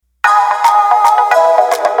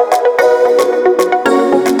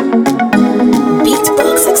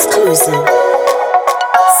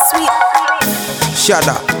Shut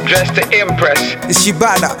up. Dressed to impress. Is she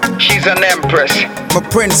bad? She's an empress. My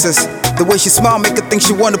princess. The way she smile make her think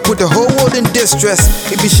she wanna put the whole world in distress.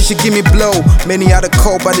 Maybe she should give me blow. Many are the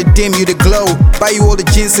cold, but the dim you the glow. Buy you all the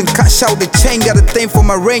jeans and cash out the chain. Got a thing for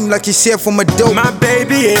my ring like you share for my dope. My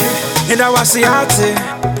baby, and I was out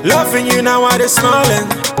loving you now I just smiling.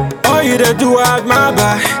 All you to do I admire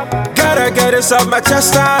by. Gotta get this off my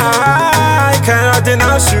chest. I cannot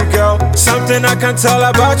denounce you, girl. Something I can tell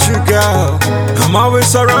about you, girl. I'm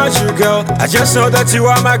always around you, girl. I just know that you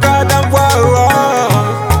are my goddamn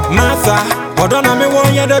wow. Martha, hold on, I'm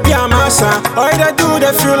one year to be a massa. All you do,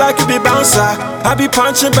 they feel like you be bouncer. I be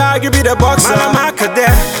punching bag, you be the boxer. I'm a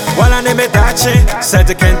cadet, while I name it Dachi. Said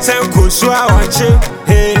the content cool, so I want you.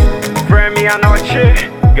 Hey, Friend me, I know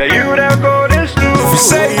shit. Girl, you that golden stew. if you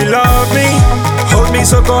say you love me, hold me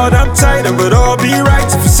so God I'm tight, it would all be right.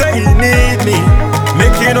 If you say you need me,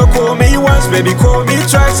 make you no call me once, baby, call me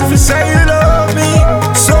twice. If you say you love me,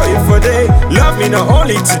 so if for day, love me not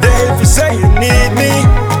only today. If you say you need me,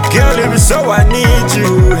 girl, if it's so I need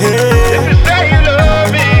you, hey. If you say you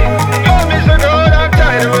love me, hold me so good, I'm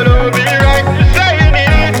tired, it would all be right. If you say you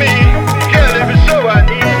need me, girl, if it's so I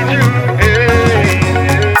need you,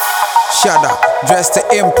 hey. Shut up. Dressed to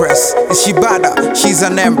impress. Is she bad? She's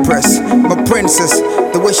an empress. My princess.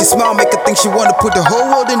 The way she smile make her think she wanna put the whole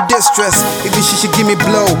world in distress. Maybe she should give me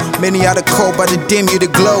blow. Many are the cold, but the dim you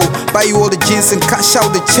the glow. Buy you all the jeans and cash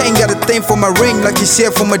out the chain. Got a thing for my ring like you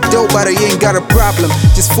share for my dope, but I ain't got a problem.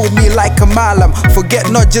 Just fool me like a malam.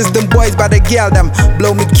 Forget not just them boys, but the girl them.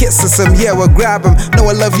 Blow me kisses them, yeah, we'll grab them.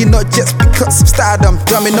 Know I love you not just because of stardom.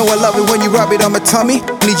 Dummy, know I love it when you rub it on my tummy.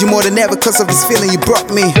 Need you more than ever cause of this feeling you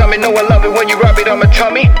brought me. Dummy, know I love it when you rub it on my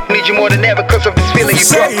tummy. Need you more than ever cause of this feeling you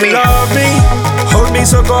brought Say me. you love me, hold me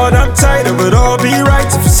so God I'm tight, it would all be right.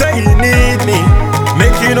 If you say you need me,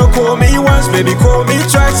 make you no call me once, baby, call me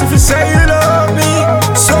twice. If you say you love me,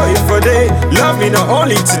 so if for day, love me not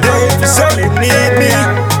only today. If you say you need me,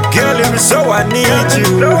 girl, if it's so I need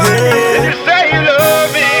you, hey.